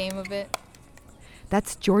fast-paced game of it.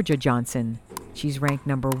 That's Georgia Johnson. She's ranked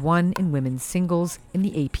number 1 in women's singles in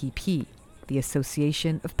the APP, the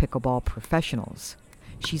Association of Pickleball Professionals.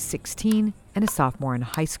 She's 16 and a sophomore in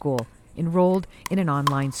high school, enrolled in an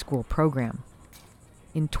online school program.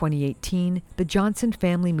 In 2018, the Johnson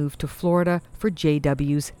family moved to Florida for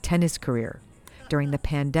JW's tennis career. During the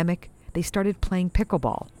pandemic, they started playing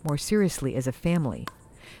pickleball more seriously as a family.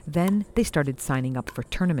 Then they started signing up for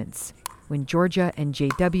tournaments. When Georgia and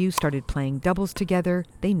JW started playing doubles together,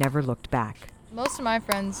 they never looked back. Most of my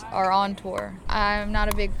friends are on tour. I'm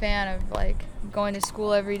not a big fan of going to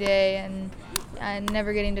school every day and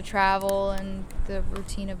never getting to travel and the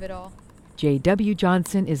routine of it all. J.W.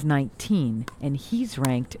 Johnson is 19, and he's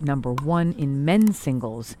ranked number 1 in men's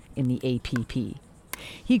singles in the APP.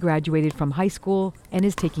 He graduated from high school and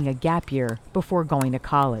is taking a gap year before going to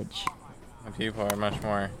college. The people are much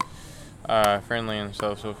more friendly and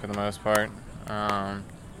social for the most part,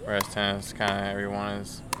 whereas tennis, kind of everyone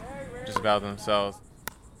is just about themselves.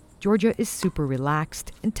 Georgia is super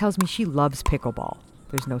relaxed and tells me she loves pickleball.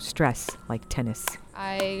 There's no stress like tennis.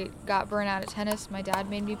 I got burnt out at tennis. My dad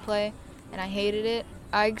made me play, and I hated it.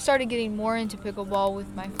 I started getting more into pickleball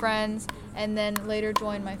with my friends, and then later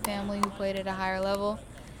joined my family who played at a higher level.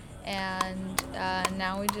 And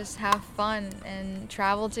now we just have fun and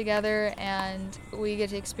travel together, and we get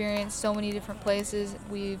to experience so many different places.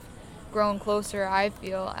 We've grown closer, I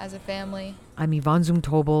feel, as a family. I'm Yvonne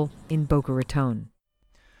Zumtobel in Boca Raton.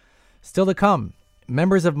 Still to come,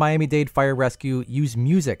 members of Miami-Dade Fire Rescue use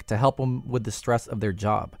music to help them with the stress of their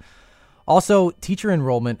job. Also, teacher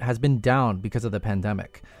enrollment has been down because of the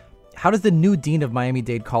pandemic. How does the new dean of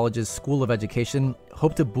Miami-Dade College's School of Education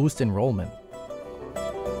hope to boost enrollment?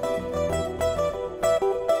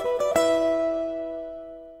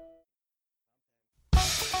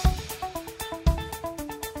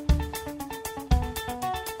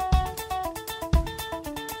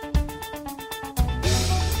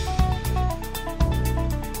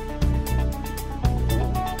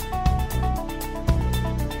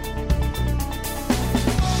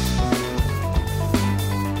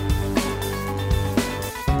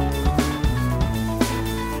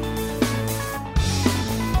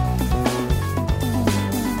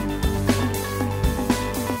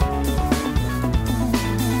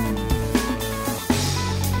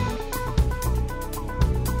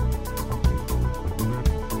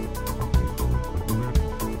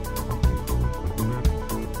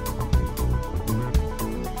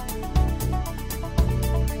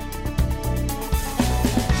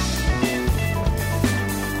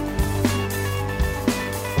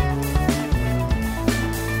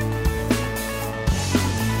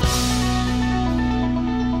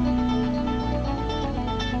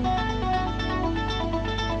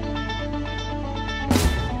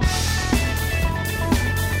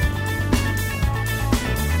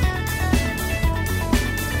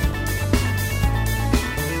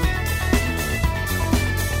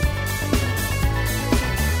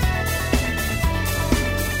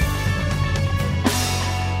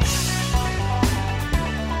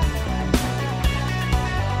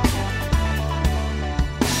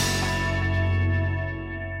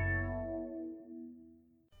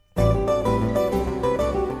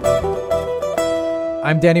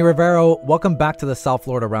 I'm Danny Rivero. Welcome back to the South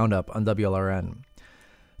Florida Roundup on WLRN.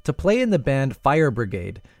 To play in the band Fire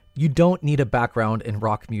Brigade, you don't need a background in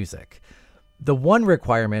rock music. The one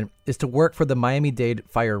requirement is to work for the Miami-Dade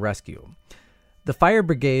Fire Rescue. The Fire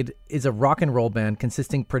Brigade is a rock and roll band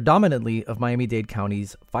consisting predominantly of Miami-Dade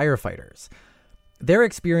County's firefighters. Their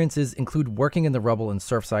experiences include working in the rubble in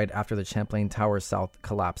Surfside after the Champlain Towers South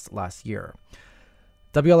collapsed last year.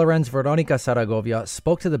 WLRN's Veronica Saragovia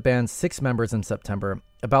spoke to the band's 6 members in September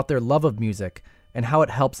about their love of music and how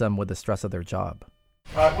it helps them with the stress of their job.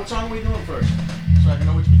 All right, what song are we doing first? So I can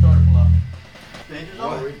know which guitar to pull out. Danger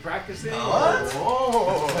Zone? Are we practicing? What?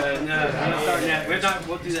 Whoa! No, we're not starting yet.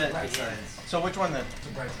 We'll do that. So which one then? The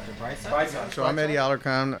bright side. The bright side? Bright side. So I'm Eddie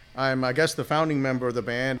Alarcon. I'm, I guess, the founding member of the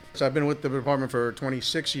band. So I've been with the department for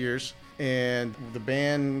 26 years, and the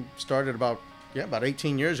band started about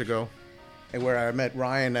 18 years ago, and where I met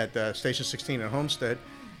Ryan at Station 16 in Homestead.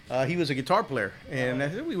 He was a guitar player,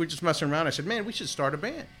 and we were just messing around. I said, man, we should start a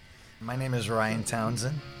band. My name is Ryan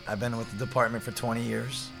Townsend. I've been with the department for 20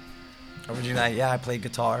 years. Originally, I played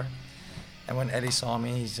guitar. And when Eddie saw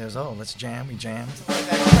me, he says, oh, let's jam. We jammed.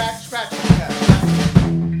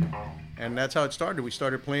 And that's how it started. We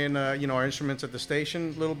started playing, our instruments at the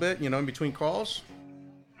station a little bit, in between calls.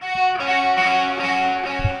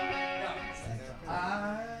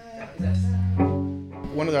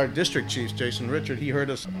 One of our district chiefs, Jason Richard, he heard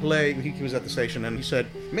us play. He was at the station, and he said,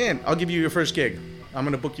 man, I'll give you your first gig. I'm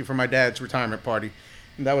going to book you for my dad's retirement party.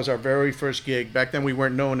 And that was our very first gig. Back then, we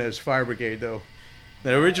weren't known as Fire Brigade, though.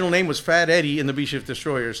 The original name was Fat Eddie and the B-Shift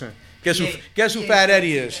Destroyers. Guess who Fat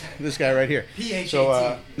Eddie is? This guy right here. P-H-A-T.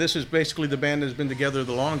 So this is basically the band that's been together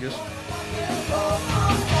the longest.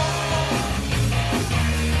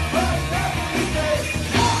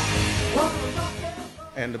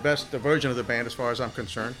 And the best version of the band as far as I'm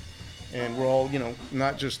concerned. And we're all,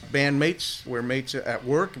 not just band mates. We're mates at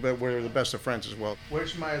work, but we're the best of friends as well.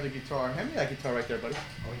 Where's my other guitar? Hand me that guitar right there, buddy.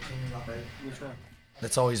 Which one?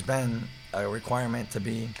 It's always been a requirement to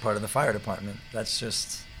be part of the fire department. That's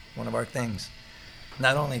just one of our things.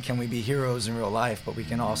 Not only can we be heroes in real life, but we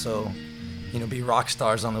can also, be rock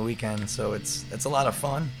stars on the weekend. So it's a lot of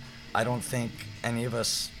fun. I don't think any of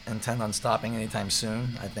us intend on stopping anytime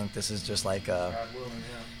soon. I think this is just like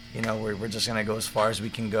we're just going to go as far as we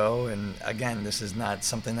can go. And again, this is not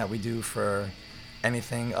something that we do for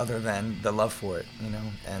anything other than the love for it,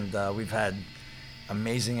 And we've had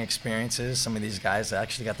amazing experiences. Some of these guys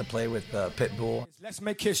actually got to play with Pitbull. Let's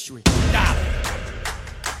make history.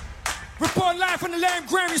 Report live from the Lamb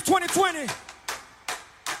Grammys 2020.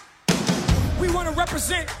 We want to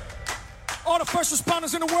represent all the first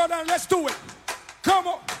responders in the world, and let's do it. Come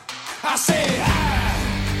on. I said,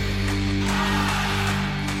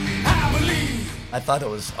 I believe. I thought it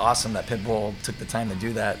was awesome that Pitbull took the time to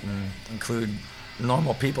do that and include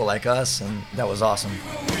normal people like us, and that was awesome.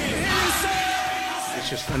 It's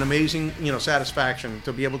just an amazing, satisfaction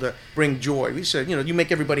to be able to bring joy. We said, you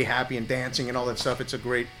make everybody happy and dancing and all that stuff. It's a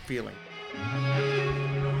great feeling. When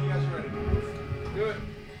you guys are ready. Do it.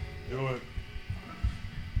 Do it.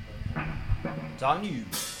 It's on you. You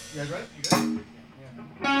guys ready? You good?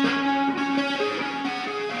 Yeah.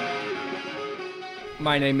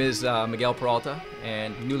 My name is Miguel Peralta,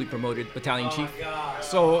 and newly promoted battalion chief.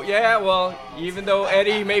 So even though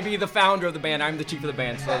Eddie may be the founder of the band, I'm the chief of the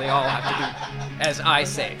band, so they all have to do as I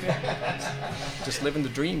say. Just living the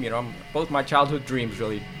dream, both my childhood dreams,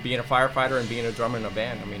 really, being a firefighter and being a drummer in a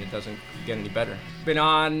band. It doesn't get any better. Been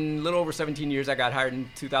on a little over 17 years. I got hired in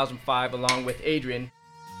 2005 along with Adrian.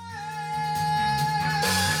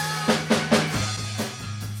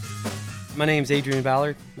 My name's Adrian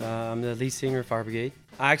Ballard. I'm the lead singer of Fire Brigade.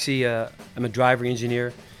 I actually am a driver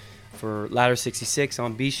engineer for Ladder 66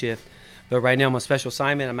 on B shift, but right now I'm on special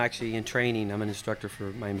assignment. I'm actually in training. I'm an instructor for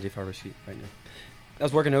Miami-Dade Fire Rescue right now. I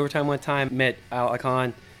was working overtime one time, met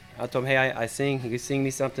Alarcon. I told him, hey, I sing. He could sing me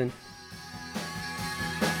something.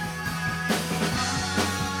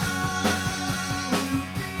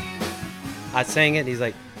 I sang it. He's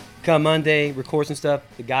like, come Monday, record some stuff.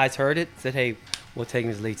 The guys heard it, said, hey, we'll take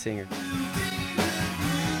him as lead singer.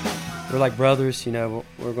 We're like brothers, we're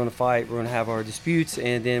going to fight, we're going to have our disputes,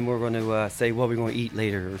 and then we're going to say what we're going to eat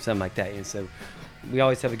later or something like that. And so we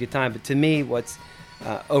always have a good time. But to me, what's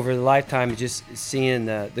over the lifetime is just seeing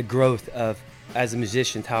the growth of, as a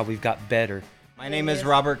musician, how we've got better. My name is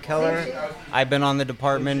Robert Keller. I've been on the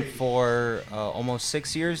department for almost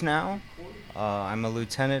 6 years now. I'm a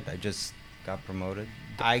lieutenant. I just got promoted.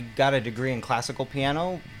 I got a degree in classical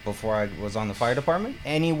piano before I was on the fire department.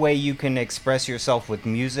 Any way you can express yourself with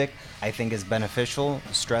music, I think is beneficial,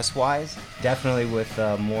 stress-wise. Definitely with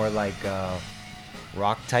more like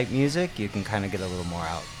rock-type music, you can kind of get a little more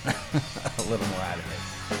out, a little more out of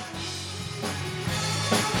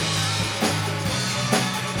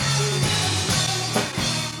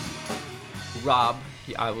it. Rob,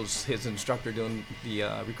 I was his instructor during the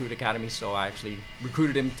Recruit Academy, so I actually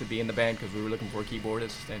recruited him to be in the band because we were looking for a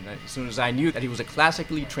keyboardist. And as soon as I knew that he was a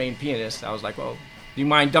classically trained pianist, I was like, well, do you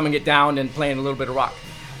mind dumbing it down and playing a little bit of rock?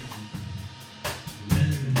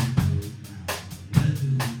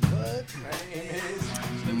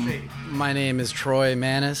 My name is Troy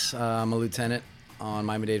Manis. I'm a lieutenant on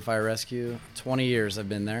Miami-Dade Fire Rescue. 20 years I've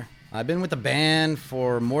been there. I've been with the band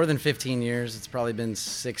for more than 15 years. It's probably been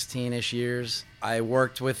 16-ish years. I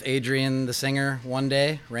worked with Adrian, the singer, one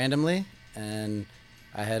day randomly, and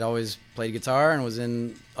I had always played guitar and was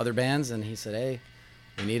in other bands, and he said, hey,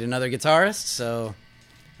 we need another guitarist. So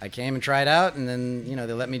I came and tried out, and then,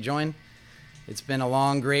 they let me join. It's been a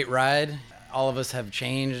long, great ride. All of us have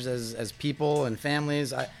changed as people and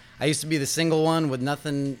families. I used to be the single one with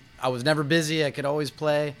nothing. I was never busy. I could always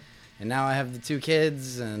play. And now I have the 2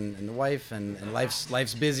 kids and the wife, and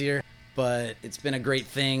life's busier. But it's been a great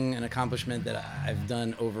thing, an accomplishment that I've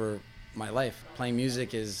done over my life. Playing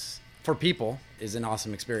music for people is an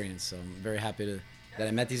awesome experience. So I'm very happy that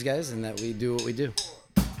I met these guys and that we do what we do.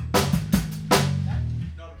 No,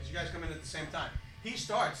 because you guys come in at the same time. He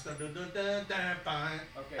starts.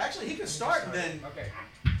 Okay. Actually, he can start and then... Okay.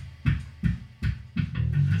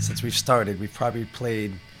 Since we've started, we've probably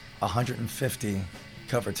played 150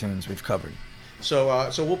 cover tunes we've covered.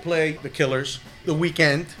 So we'll play The Killers, The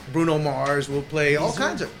Weeknd, Bruno Mars. We'll play all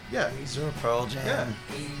kinds of Weezer, Pearl Jam,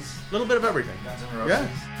 a little bit of everything. Guns N' Roses.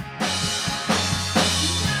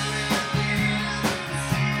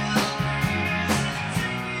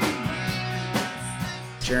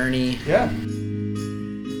 Journey. Yeah.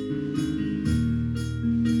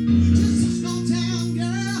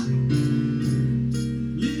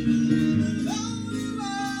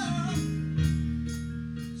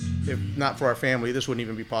 If not for our family, this wouldn't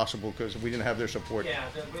even be possible because we didn't have their support.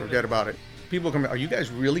 Forget about it. People come, are you guys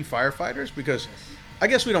really firefighters? Because I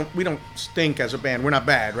guess we don't stink as a band. We're not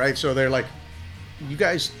bad, right? So they're like, you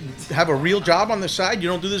guys have a real job on the side. You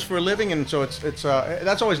don't do this for a living, and so it's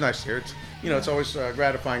that's always nice to hear. It's always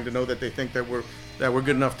gratifying to know that they think that we're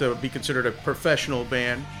good enough to be considered a professional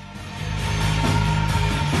band.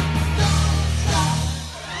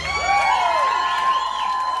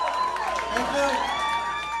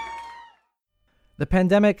 The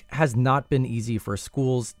pandemic has not been easy for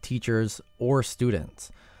schools, teachers, or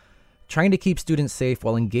students. Trying to keep students safe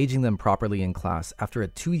while engaging them properly in class after a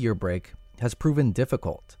 2-year break has proven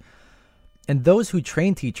difficult. And those who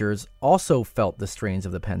train teachers also felt the strains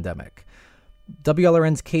of the pandemic.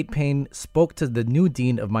 WLRN's Kate Payne spoke to the new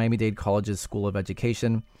dean of Miami-Dade College's School of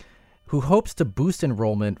Education, who hopes to boost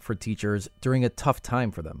enrollment for teachers during a tough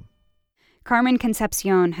time for them. Carmen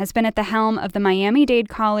Concepcion has been at the helm of the Miami-Dade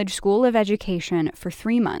College School of Education for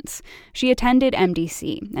 3 months. She attended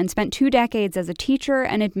MDC and spent 2 decades as a teacher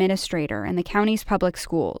and administrator in the county's public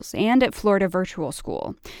schools and at Florida Virtual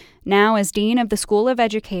School. Now, as dean of the School of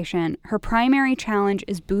Education, her primary challenge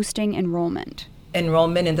is boosting enrollment.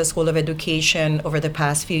 Enrollment in the School of Education over the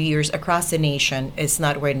past few years across the nation is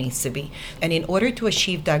not where it needs to be. And in order to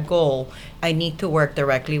achieve that goal, I need to work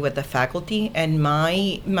directly with the faculty and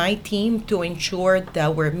my team to ensure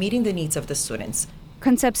that we're meeting the needs of the students.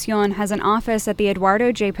 Concepcion has an office at the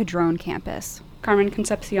Eduardo J. Padron campus. Carmen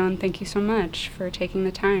Concepcion, thank you so much for taking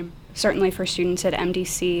the time. Certainly for students at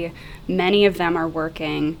MDC, many of them are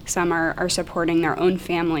working. Some are supporting their own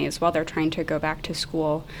families while they're trying to go back to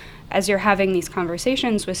school. As you're having these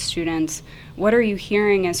conversations with students, what are you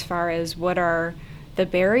hearing as far as what are the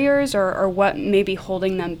barriers or what may be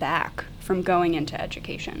holding them back from going into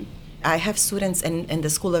education? I have students in the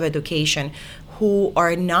School of Education who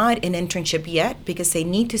are not in internship yet because they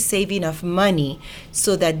need to save enough money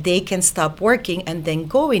so that they can stop working and then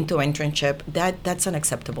go into internship. That's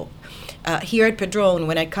unacceptable. Here at Padron,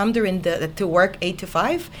 when I come to work 8 to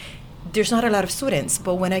 5, there's not a lot of students,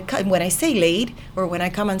 but when I say late or when I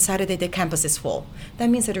come on Saturday, the campus is full. That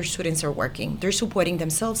means that our students are working. They're supporting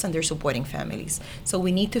themselves and they're supporting families. So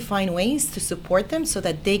we need to find ways to support them so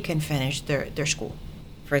that they can finish their school.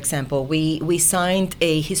 For example, we signed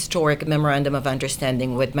a historic memorandum of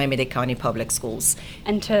understanding with Miami-Dade County Public Schools.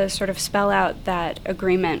 And to sort of spell out that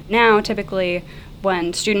agreement, now typically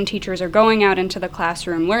when student teachers are going out into the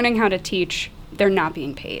classroom, learning how to teach, they're not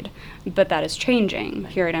being paid. But that is changing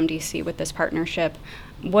here at MDC with this partnership.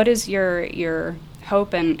 What is your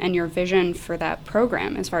hope and your vision for that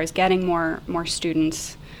program as far as getting more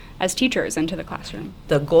students as teachers into the classroom?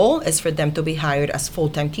 The goal is for them to be hired as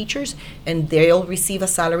full-time teachers, and they'll receive a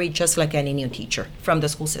salary just like any new teacher from the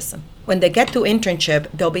school system. When they get to internship,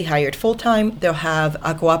 they'll be hired full-time. They'll have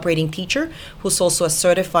a cooperating teacher who's also a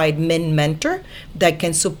certified MIN mentor that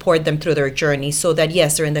can support them through their journey, so that,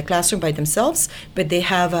 yes, they're in the classroom by themselves, but they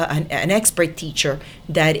have an expert teacher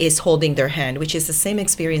that is holding their hand, which is the same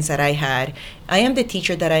experience that I had. I am the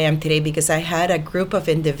teacher that I am today because I had a group of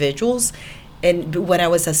individuals, and when I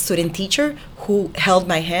was a student teacher, who held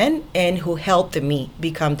my hand and who helped me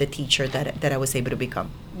become the teacher that I was able to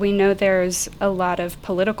become. We know there's a lot of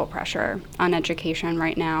political pressure on education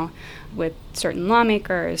right now, with certain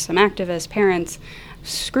lawmakers, some activists, parents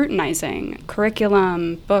scrutinizing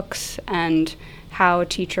curriculum, books, and how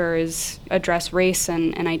teachers address race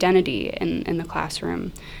and identity in the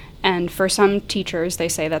classroom. And for some teachers, they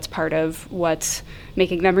say that's part of what's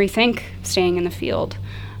making them rethink staying in the field.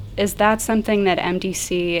 Is that something that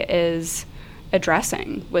MDC is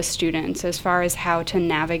addressing with students as far as how to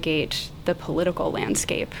navigate the political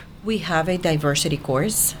landscape? We have a diversity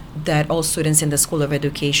course that all students in the School of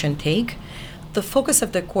Education take. The focus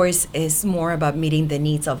of the course is more about meeting the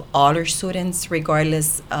needs of all our students,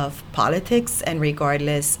 regardless of politics and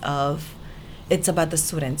regardless of, it's about the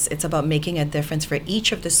students. It's about making a difference for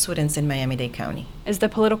each of the students in Miami-Dade County. Is the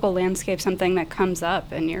political landscape something that comes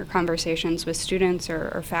up in your conversations with students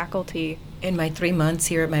or faculty? In my 3 months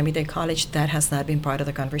here at Miami-Dade College, that has not been part of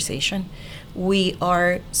the conversation. We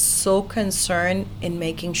are so concerned in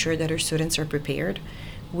making sure that our students are prepared.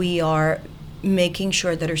 We are making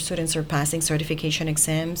sure that our students are passing certification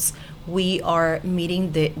exams. We are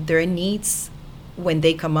meeting their needs when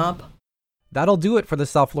they come up. That'll do it for the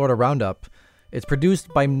South Florida Roundup. It's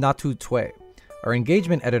produced by Natu Tue. Our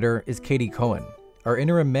engagement editor is Katie Cohen. Our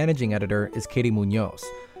interim managing editor is Katie Munoz.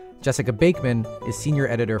 Jessica Bakeman is senior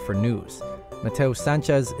editor for news. Mateo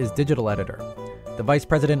Sanchez is digital editor. The vice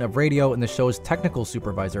president of radio and the show's technical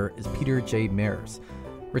supervisor is Peter J. Mayers.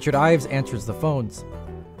 Richard Ives answers the phones.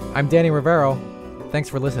 I'm Danny Rivero. Thanks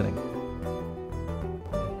for listening.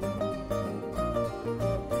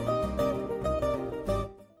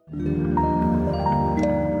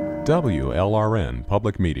 WLRN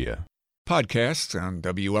Public Media. Podcasts on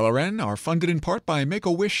WLRN are funded in part by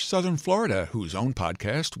Make-A-Wish Southern Florida, whose own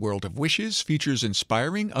podcast, World of Wishes, features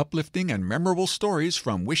inspiring, uplifting, and memorable stories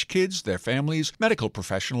from wish kids, their families, medical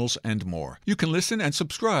professionals, and more. You can listen and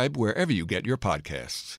subscribe wherever you get your podcasts.